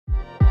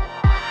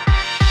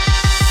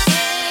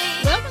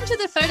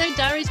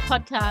Photo Diaries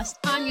podcast.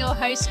 I'm your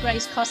host,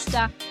 Grace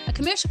Costa, a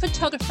commercial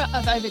photographer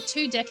of over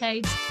 2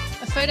 decades,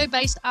 a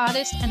photo-based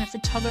artist and a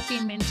photography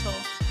mentor.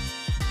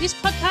 This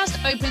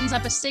podcast opens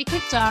up a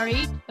secret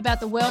diary about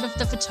the world of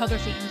the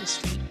photography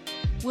industry.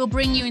 We'll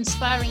bring you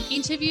inspiring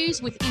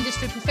interviews with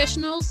industry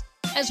professionals,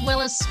 as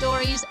well as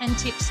stories and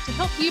tips to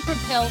help you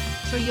propel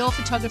through your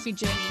photography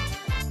journey,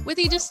 whether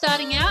you're just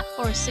starting out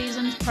or a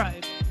seasoned pro.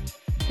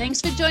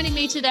 Thanks for joining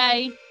me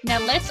today. Now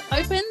let's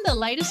open the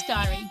latest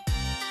diary.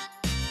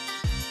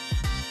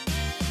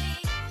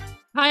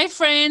 Hi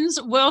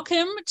friends,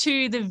 welcome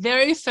to the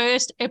very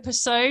first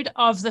episode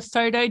of the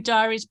Photo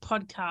Diaries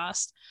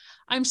podcast.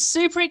 I'm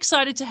super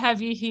excited to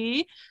have you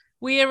here.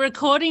 We are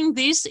recording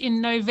this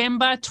in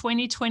November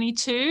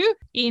 2022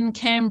 in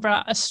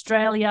Canberra,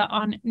 Australia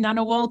on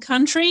Ngunnawal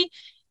country.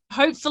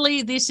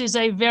 Hopefully this is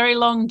a very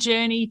long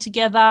journey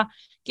together,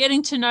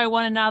 getting to know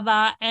one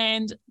another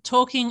and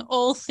talking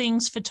all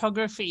things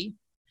photography.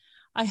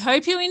 I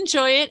hope you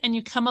enjoy it and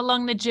you come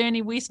along the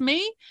journey with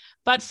me.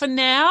 But for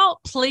now,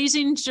 please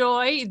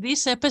enjoy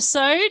this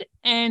episode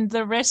and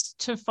the rest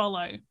to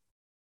follow.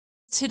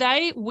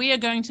 Today, we are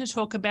going to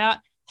talk about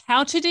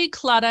how to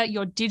declutter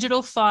your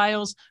digital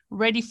files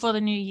ready for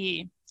the new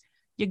year.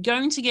 You're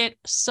going to get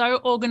so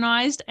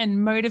organized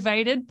and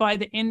motivated by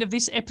the end of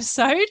this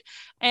episode.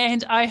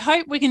 And I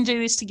hope we can do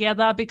this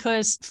together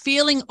because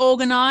feeling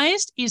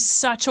organized is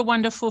such a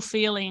wonderful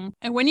feeling.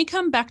 And when you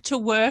come back to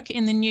work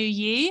in the new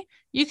year,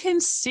 you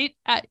can sit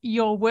at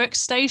your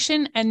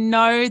workstation and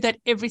know that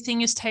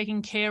everything is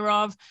taken care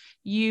of.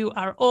 You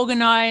are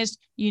organized,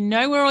 you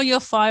know where all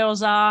your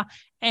files are,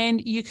 and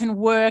you can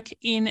work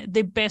in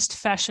the best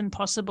fashion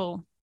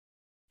possible.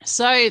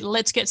 So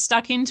let's get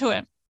stuck into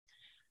it.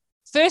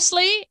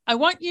 Firstly, I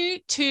want you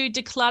to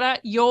declutter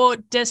your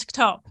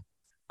desktop.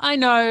 I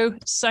know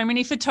so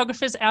many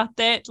photographers out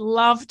there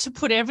love to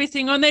put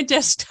everything on their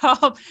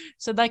desktop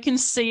so they can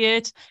see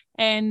it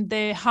and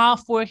they're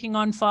half working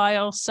on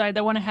files, so they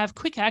want to have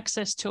quick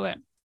access to it.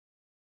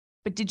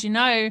 But did you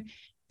know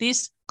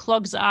this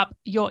clogs up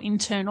your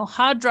internal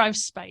hard drive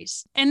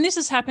space? And this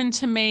has happened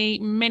to me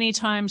many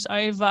times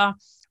over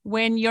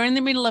when you're in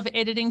the middle of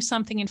editing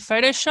something in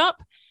Photoshop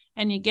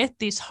and you get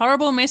this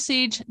horrible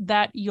message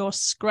that your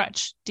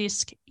scratch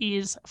disk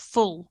is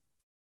full.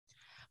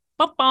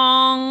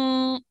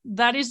 Ba-bong!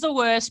 That is the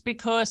worst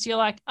because you're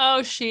like,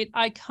 oh shit,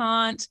 I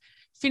can't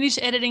finish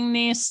editing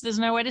this. There's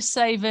no way to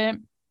save it.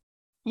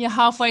 You're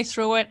halfway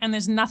through it and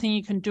there's nothing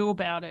you can do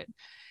about it.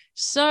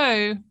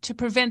 So to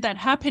prevent that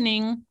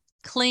happening,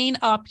 clean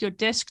up your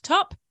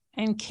desktop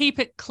and keep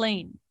it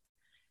clean.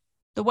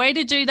 The way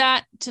to do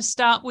that to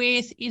start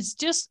with is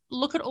just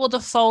look at all the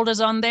folders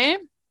on there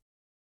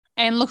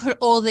and look at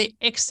all the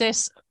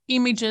excess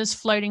images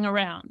floating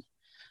around.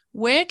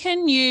 Where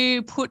can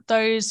you put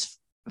those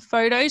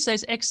photos,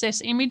 those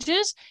excess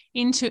images,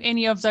 into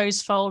any of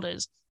those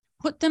folders?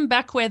 Put them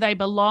back where they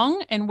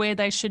belong and where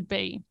they should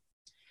be.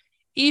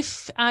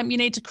 If you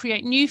need to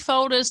create new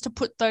folders to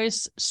put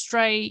those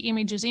stray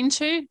images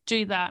into,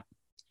 do that.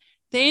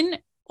 Then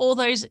all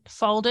those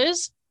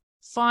folders,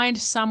 find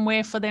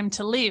somewhere for them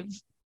to live,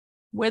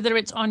 whether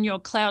it's on your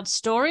cloud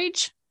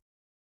storage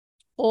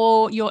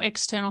or your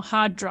external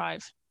hard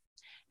drive.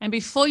 And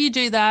before you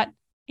do that,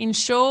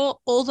 ensure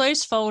all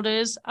those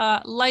folders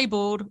are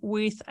labeled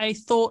with a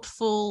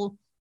thoughtful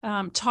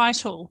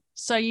title,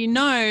 so you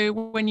know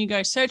when you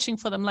go searching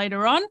for them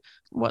later on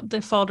what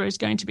the folder is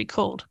going to be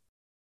called.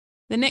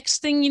 The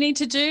next thing you need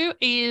to do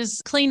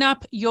is clean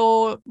up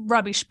your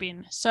rubbish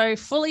bin. So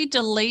fully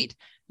delete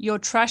your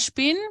trash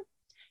bin,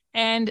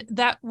 and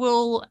that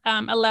will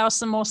allow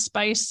some more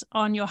space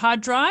on your hard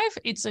drive.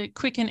 It's a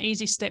quick and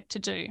easy step to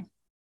do.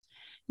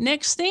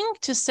 Next thing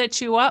to set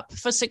you up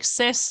for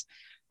success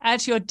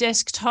at your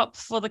desktop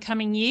for the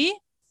coming year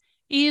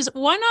is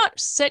why not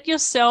set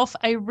yourself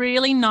a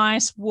really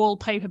nice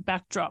wallpaper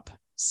backdrop,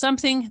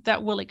 something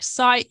that will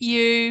excite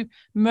you,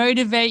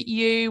 motivate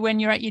you when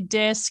you're at your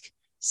desk,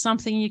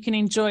 something you can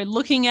enjoy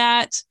looking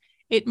at.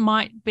 It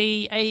might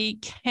be a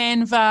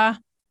Canva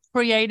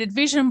created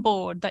vision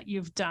board that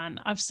you've done.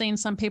 I've seen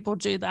some people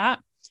do that.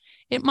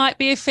 It might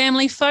be a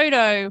family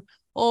photo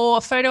or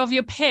a photo of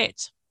your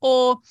pet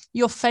or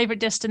your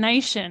favorite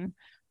destination.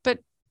 But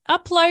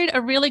upload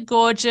a really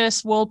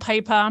gorgeous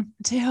wallpaper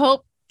to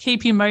help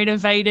keep you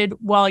motivated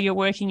while you're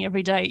working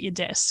every day at your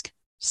desk.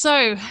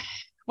 So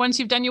once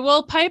you've done your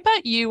wallpaper,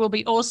 you will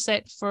be all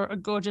set for a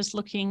gorgeous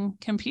looking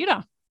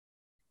computer.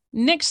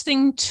 Next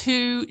thing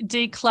to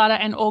declutter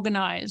and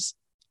organize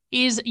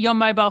is your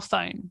mobile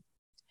phone.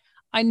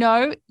 I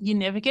know you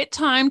never get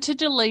time to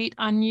delete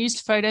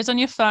unused photos on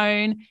your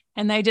phone,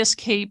 and they just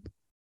keep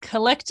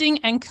collecting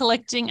and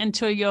collecting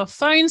until your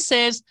phone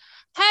says,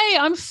 hey,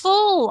 I'm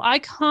full. I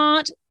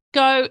can't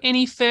go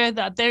any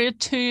further. There are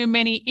too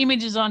many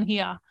images on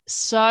here.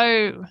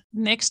 So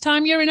next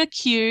time you're in a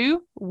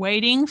queue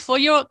waiting for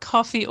your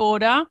coffee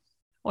order,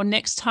 or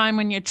next time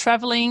when you're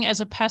traveling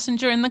as a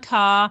passenger in the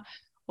car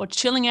or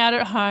chilling out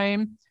at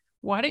home,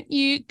 why don't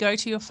you go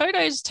to your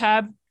Photos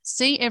tab,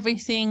 see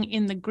everything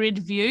in the grid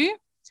view,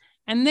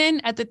 And then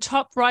at the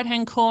top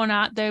right-hand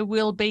corner, there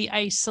will be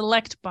a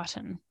select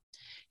button.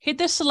 Hit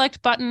the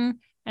select button,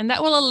 and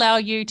that will allow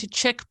you to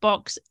check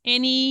box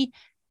any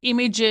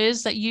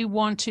images that you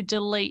want to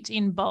delete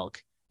in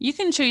bulk. You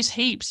can choose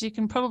heaps. You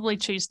can probably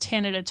choose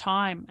 10 at a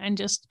time and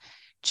just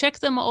check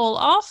them all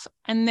off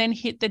and then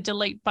hit the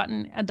delete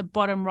button at the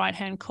bottom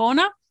right-hand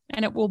corner,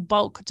 and it will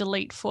bulk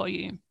delete for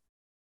you.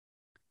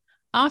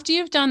 After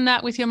you've done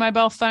that with your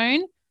mobile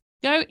phone,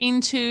 go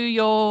into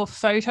your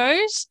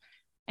photos,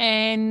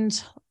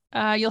 and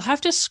you'll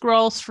have to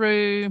scroll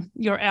through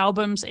your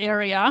albums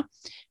area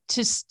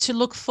to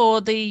look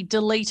for the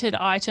deleted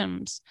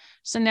items.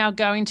 So now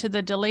go into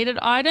the deleted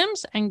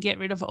items and get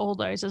rid of all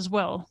those as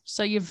well.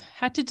 So you've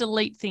had to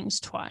delete things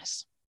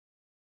twice.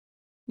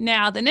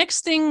 Now, the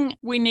next thing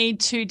we need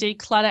to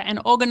declutter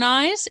and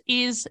organize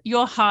is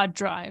your hard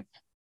drive.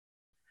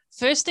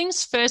 First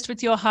things first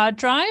with your hard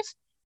drive,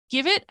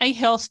 give it a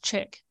health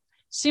check.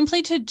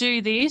 Simply to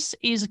do this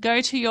is go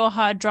to your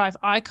hard drive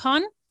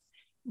icon,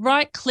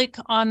 right-click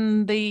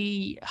on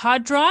the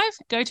hard drive,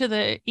 go to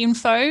the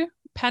info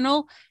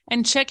panel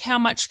and check how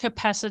much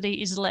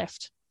capacity is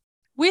left.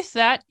 With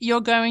that,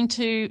 you're going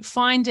to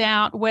find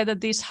out whether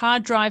this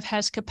hard drive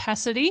has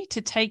capacity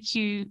to take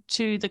you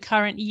to the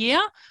current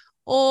year,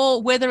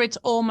 or whether it's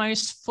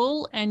almost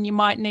full and you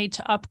might need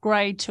to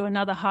upgrade to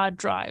another hard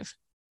drive.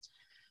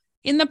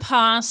 In the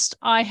past,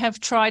 I have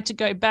tried to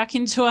go back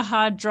into a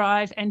hard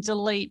drive and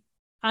delete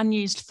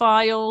unused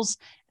files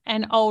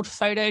and old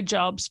photo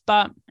jobs,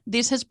 but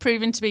this has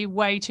proven to be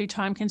way too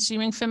time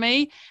consuming for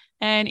me.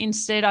 And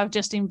instead, I've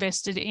just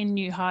invested in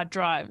new hard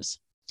drives.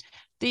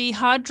 The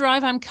hard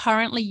drive I'm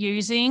currently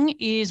using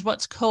is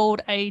what's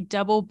called a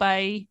double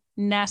bay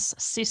NAS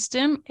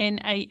system,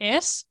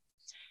 NAS.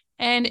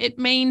 And it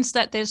means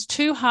that there's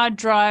two hard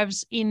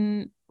drives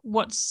in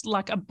what's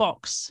like a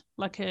box,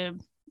 like a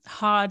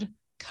hard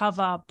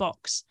cover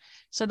box.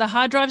 So the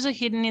hard drives are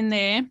hidden in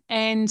there,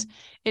 and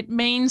it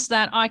means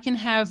that I can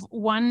have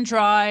one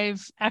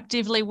drive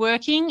actively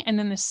working, and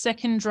then the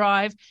second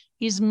drive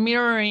is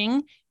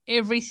mirroring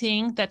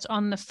everything that's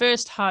on the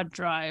first hard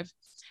drive.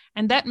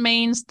 And that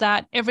means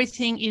that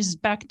everything is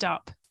backed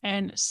up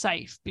and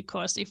safe,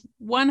 because if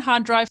one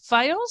hard drive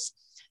fails,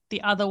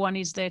 the other one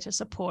is there to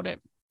support it.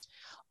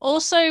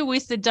 Also,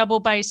 with the double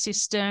bay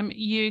system,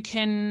 you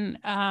can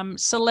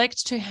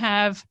select to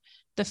have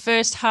the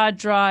first hard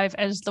drive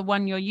as the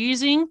one you're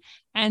using,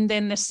 and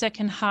then the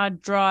second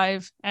hard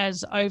drive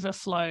as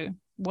overflow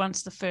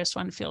once the first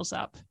one fills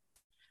up.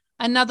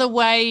 Another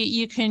way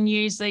you can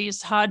use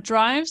these hard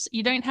drives,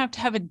 you don't have to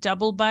have a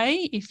double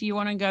bay if you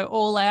want to go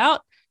all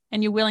out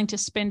and you're willing to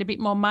spend a bit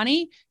more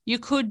money. You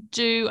could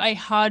do a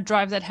hard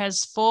drive that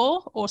has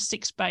 4 or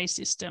 6 bay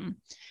system.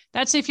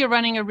 That's if you're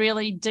running a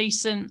really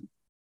decent,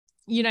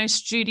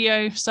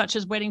 studio such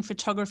as wedding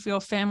photography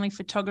or family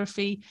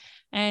photography,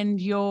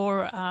 and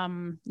your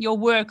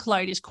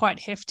workload is quite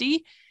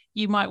hefty.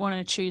 You might want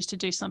to choose to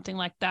do something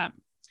like that.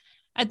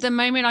 At the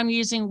moment, I'm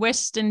using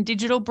Western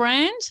Digital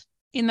brand.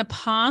 In the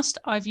past,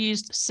 I've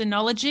used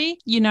Synology.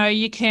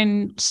 You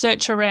can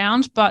search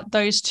around, but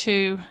those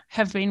two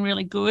have been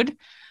really good.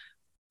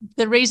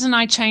 The reason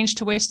I changed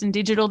to Western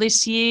Digital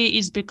this year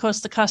is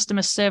because the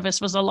customer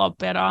service was a lot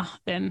better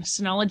than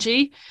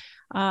Synology.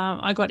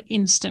 I got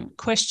instant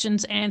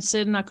questions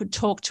answered, and I could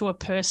talk to a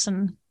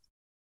person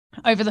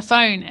over the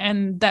phone,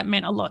 and that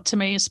meant a lot to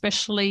me,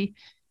 especially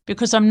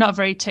because I'm not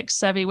very tech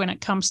savvy when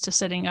it comes to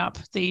setting up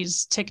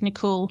these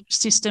technical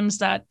systems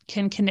that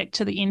can connect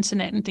to the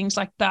internet and things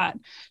like that.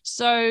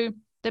 So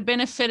the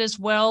benefit as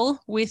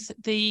well with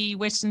the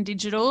Western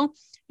Digital,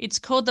 it's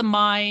called the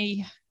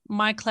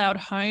My Cloud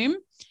Home.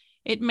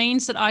 It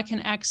means that I can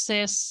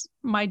access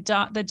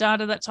the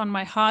data that's on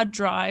my hard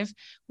drive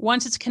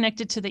once it's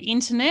connected to the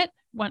internet.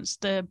 Once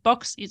the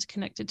box is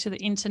connected to the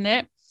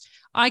internet,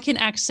 I can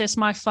access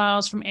my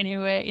files from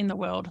anywhere in the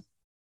world.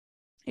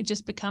 It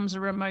just becomes a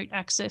remote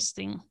access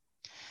thing.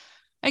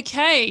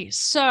 Okay,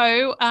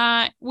 so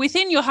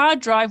within your hard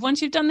drive,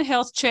 once you've done the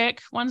health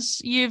check,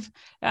 once you've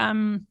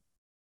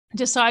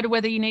decided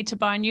whether you need to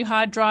buy a new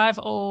hard drive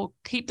or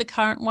keep the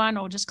current one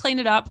or just clean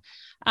it up,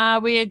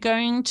 we are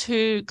going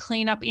to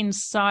clean up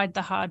inside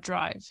the hard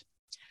drive.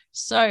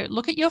 So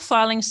look at your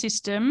filing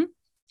system,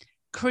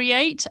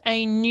 create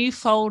a new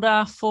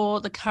folder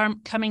for the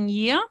coming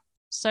year.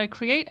 So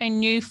create a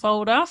new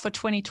folder for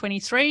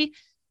 2023,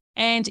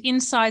 and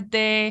inside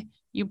there,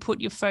 you put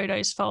your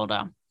photos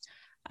folder.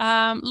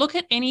 Look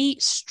at any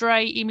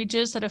stray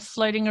images that are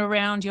floating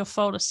around your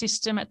folder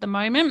system at the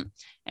moment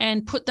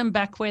and put them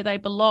back where they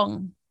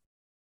belong.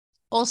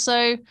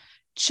 Also,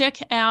 check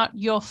out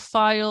your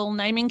file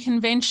naming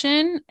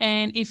convention,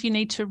 and if you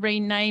need to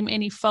rename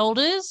any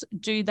folders,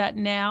 do that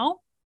now.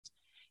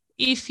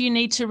 If you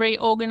need to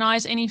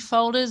reorganize any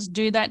folders,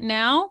 do that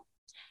now.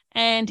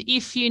 And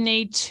if you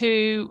need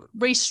to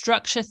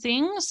restructure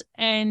things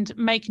and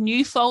make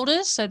new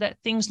folders so that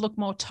things look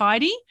more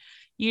tidy,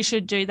 you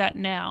should do that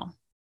now.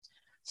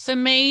 For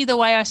me, the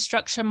way I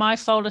structure my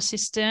folder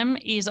system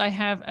is I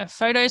have a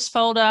photos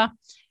folder,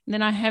 and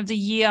then I have the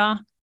year,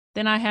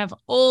 Then I have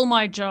all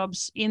my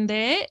jobs in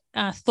there,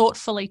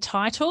 thoughtfully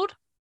titled.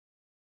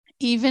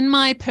 Even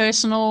my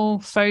personal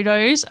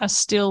photos are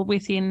still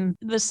within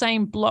the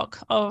same block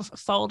of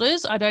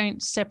folders. I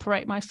don't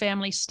separate my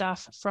family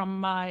stuff from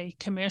my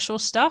commercial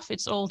stuff.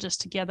 It's all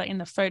just together in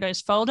the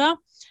photos folder.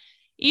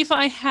 If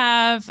I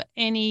have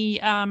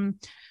any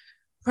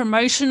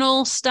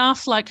promotional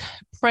stuff like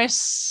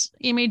press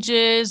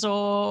images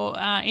or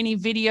any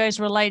videos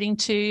relating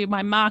to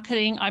my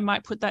marketing, I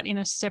might put that in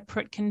a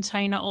separate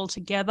container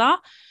altogether.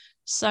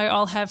 So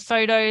I'll have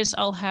photos,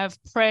 I'll have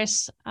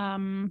press.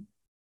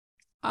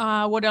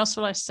 What else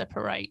will I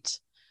separate?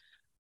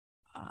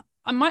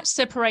 I might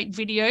separate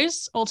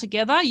videos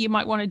altogether. You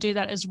might want to do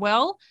that as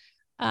well.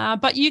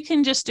 But you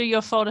can just do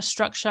your folder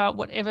structure,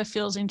 whatever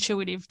feels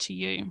intuitive to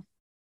you.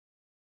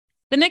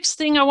 The next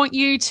thing I want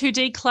you to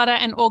declutter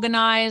and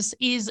organize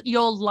is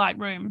your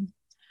Lightroom.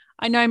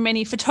 I know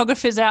many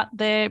photographers out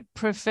there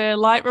prefer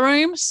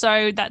Lightroom,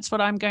 so that's what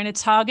I'm going to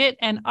target.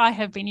 And I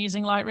have been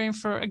using Lightroom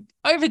for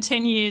over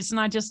 10 years, and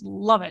I just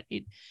love it.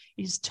 It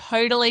is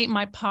totally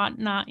my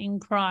partner in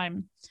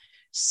crime.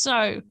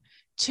 So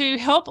to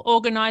help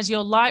organize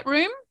your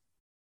Lightroom,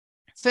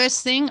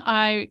 first thing,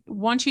 I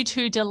want you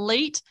to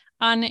delete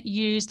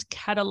unused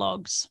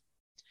catalogs.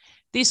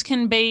 This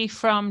can be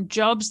from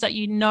jobs that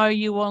you know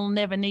you will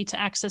never need to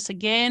access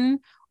again,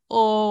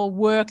 or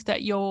work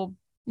that you're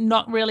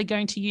not really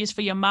going to use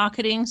for your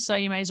marketing, so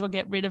you may as well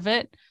get rid of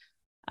it,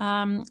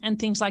 and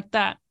things like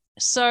that.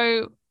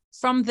 So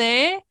from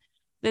there,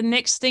 the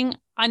next thing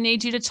I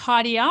need you to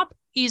tidy up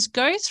is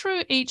go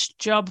through each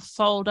job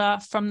folder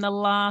from the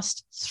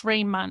last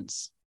 3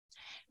 months.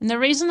 And the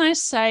reason I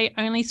say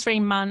only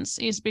 3 months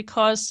is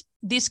because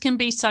this can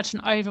be such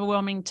an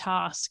overwhelming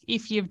task.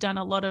 If you've done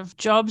a lot of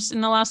jobs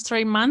in the last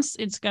 3 months,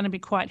 it's going to be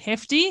quite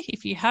hefty.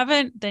 If you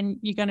haven't, then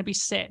you're going to be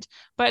set.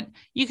 But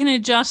you can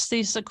adjust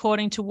this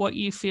according to what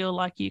you feel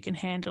like you can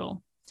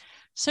handle.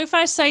 So if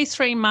I say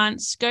 3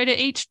 months, go to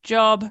each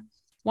job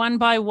one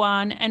by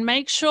one and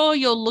make sure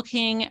you're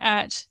looking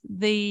at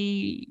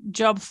the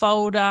job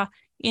folder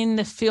in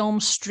the film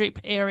strip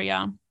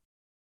area.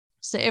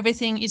 So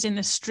everything is in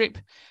the strip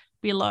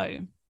below.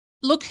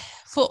 Look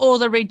for all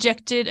the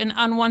rejected and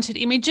unwanted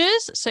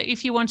images. So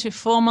if you want to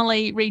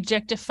formally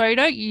reject a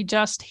photo, you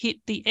just hit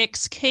the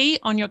X key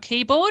on your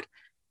keyboard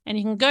and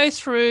you can go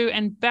through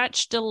and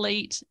batch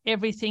delete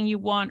everything you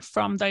want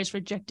from those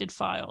rejected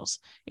files.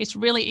 It's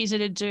really easy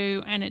to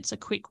do, and it's a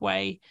quick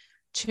way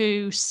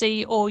to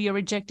see all your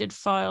rejected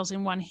files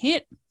in one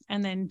hit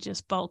and then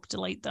just bulk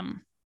delete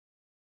them.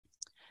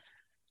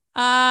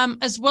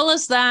 As well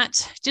as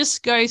that,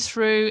 just go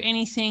through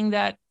anything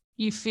that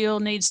you feel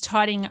needs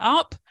tidying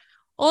up.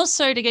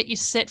 Also, to get you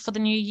set for the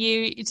new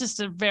year, it's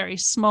just a very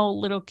small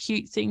little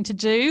cute thing to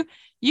do.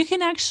 You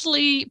can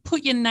actually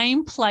put your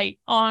nameplate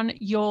on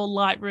your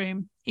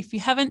Lightroom. If you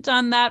haven't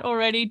done that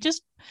already,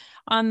 just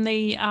on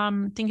the, I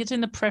think it's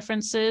in the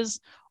preferences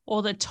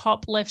or the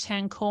top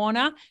left-hand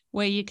corner,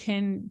 where you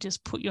can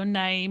just put your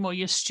name or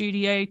your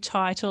studio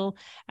title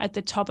at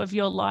the top of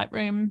your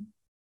Lightroom.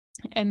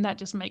 And that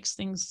just makes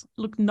things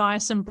look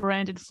nice and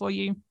branded for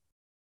you.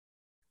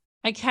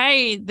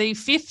 Okay, the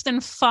fifth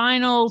and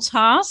final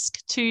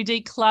task to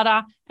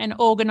declutter and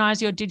organize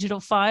your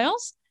digital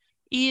files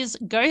is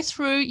go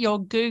through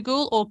your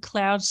Google or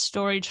cloud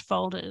storage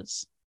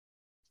folders.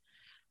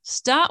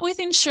 Start with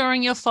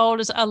ensuring your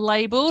folders are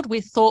labeled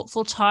with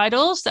thoughtful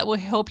titles that will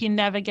help you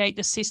navigate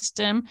the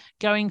system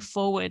going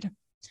forward.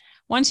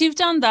 Once you've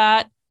done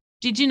that,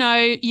 did you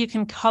know you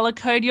can color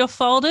code your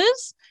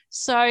folders?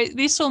 So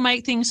this will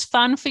make things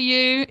fun for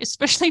you,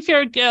 especially if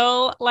you're a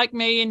girl like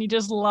me and you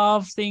just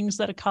love things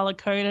that are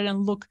color-coded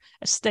and look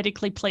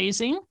aesthetically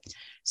pleasing.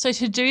 So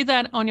to do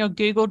that on your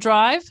Google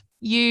Drive,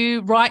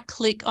 you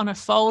right-click on a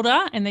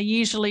folder, and they're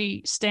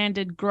usually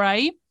standard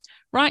gray.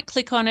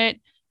 Right-click on it,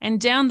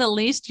 and down the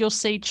list, you'll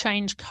see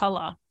change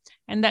color.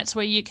 And that's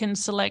where you can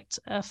select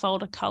a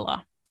folder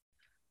color.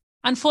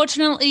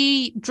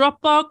 Unfortunately,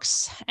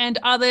 Dropbox and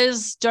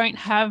others don't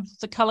have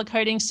the color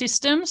coding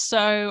system.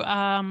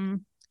 So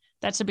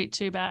that's a bit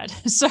too bad.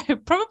 So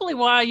probably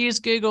why I use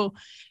Google.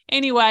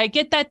 Anyway,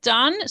 get that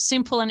done,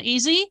 simple and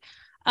easy.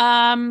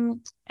 And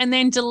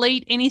then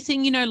delete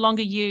anything you no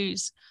longer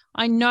use.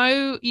 I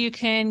know you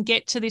can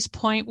get to this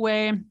point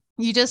where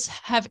you just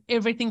have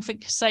everything for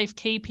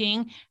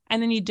safekeeping,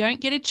 and then you don't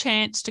get a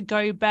chance to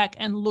go back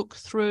and look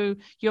through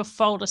your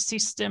folder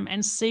system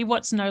and see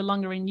what's no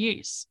longer in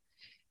use.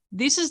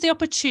 This is the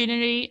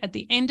opportunity at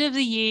the end of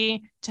the year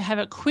to have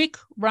a quick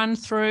run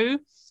through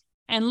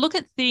and look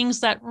at things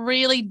that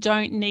really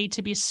don't need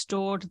to be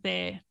stored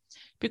there.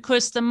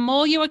 Because the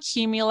more you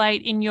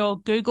accumulate in your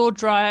Google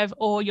Drive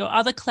or your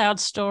other cloud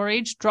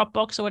storage,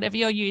 Dropbox or whatever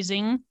you're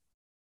using,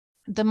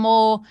 the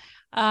more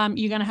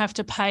you're going to have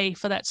to pay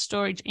for that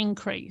storage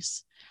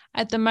increase.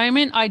 At the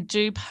moment, I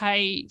do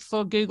pay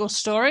for Google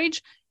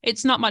storage.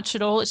 It's not much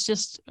at all. It's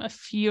just a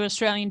few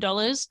Australian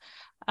dollars.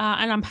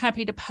 And I'm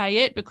happy to pay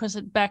it because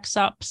it backs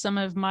up some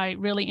of my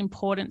really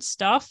important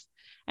stuff.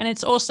 And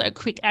it's also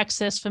quick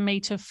access for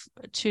me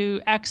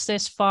to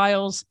access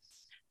files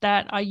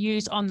that I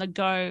use on the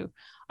go.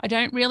 I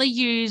don't really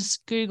use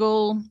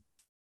Google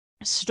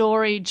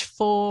storage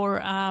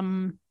for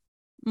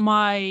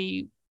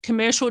my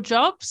commercial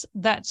jobs.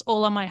 That's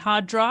all on my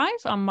hard drive,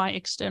 on my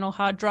external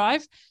hard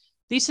drive.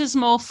 This is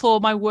more for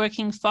my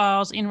working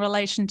files in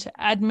relation to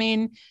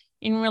admin,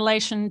 in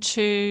relation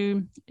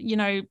to,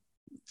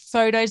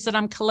 photos that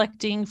I'm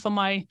collecting for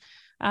my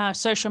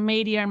social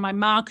media and my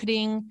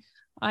marketing.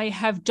 I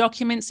have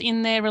documents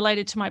in there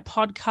related to my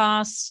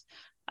podcasts.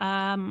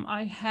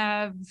 I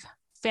have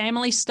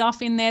family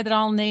stuff in there that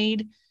I'll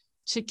need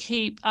to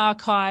keep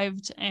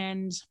archived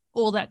and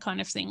all that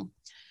kind of thing.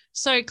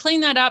 So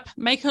clean that up,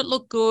 make it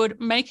look good,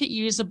 make it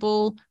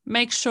usable,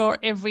 make sure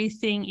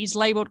everything is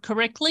labeled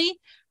correctly.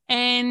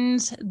 And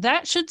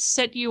that should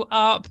set you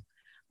up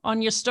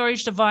on your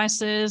storage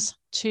devices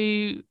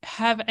to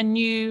have a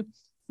new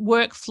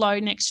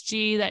workflow next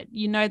year that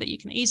you know that you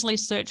can easily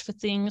search for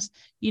things,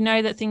 you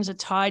know that things are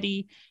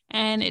tidy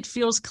and it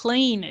feels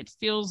clean, it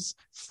feels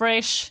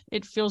fresh,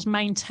 it feels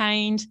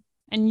maintained,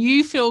 and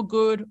you feel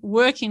good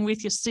working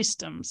with your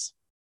systems.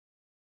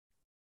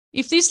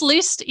 If this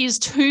list is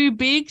too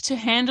big to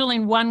handle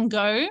in one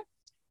go,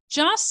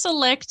 just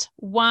select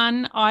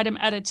one item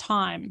at a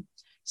time.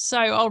 So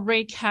I'll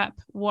recap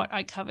what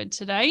I covered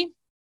today.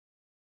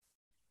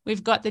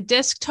 We've got the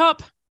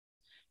desktop,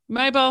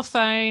 mobile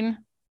phone,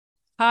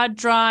 hard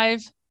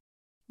drive,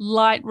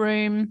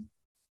 Lightroom,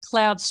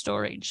 cloud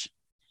storage.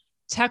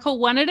 Tackle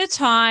one at a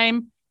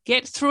time,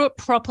 get through it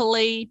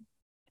properly,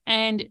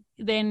 and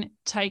then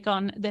take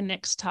on the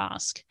next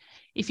task.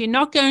 If you're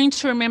not going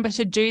to remember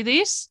to do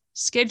this,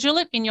 schedule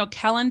it in your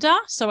calendar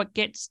so it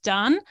gets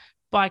done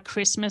by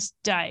Christmas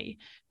Day,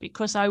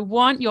 because I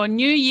want your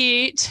new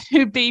year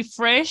to be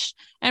fresh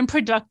and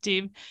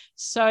productive.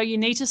 So you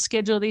need to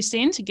schedule this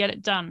in to get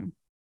it done.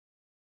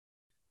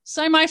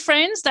 So my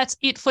friends, that's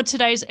it for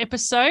today's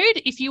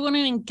episode. If you want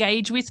to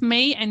engage with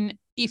me and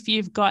if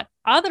you've got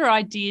other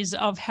ideas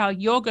of how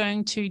you're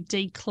going to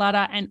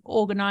declutter and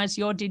organize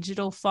your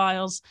digital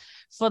files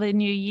for the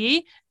new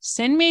year,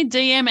 send me a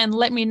DM and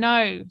let me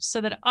know so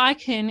that I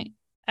can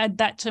add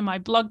that to my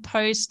blog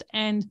post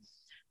and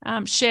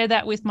share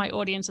that with my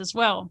audience as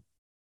well.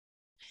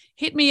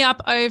 Hit me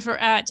up over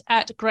at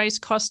Grace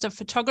Costa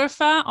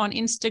Photographer on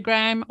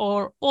Instagram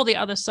or all the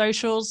other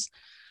socials.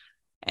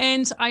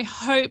 And I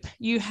hope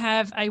you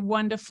have a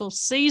wonderful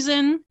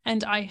season.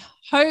 And I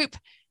hope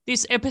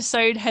this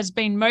episode has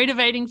been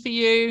motivating for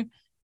you.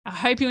 I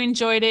hope you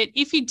enjoyed it.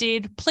 If you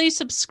did, please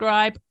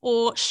subscribe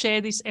or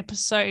share this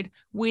episode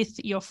with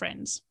your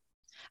friends.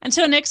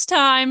 Until next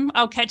time,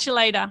 I'll catch you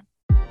later.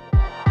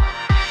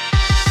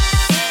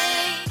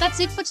 That's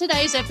it for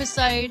today's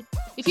episode.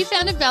 If you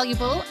found it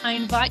valuable, I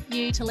invite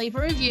you to leave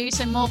a review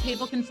so more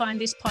people can find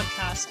this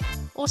podcast,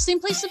 or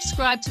simply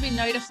subscribe to be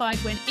notified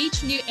when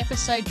each new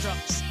episode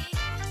drops.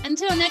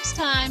 Until next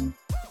time,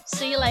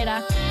 see you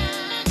later.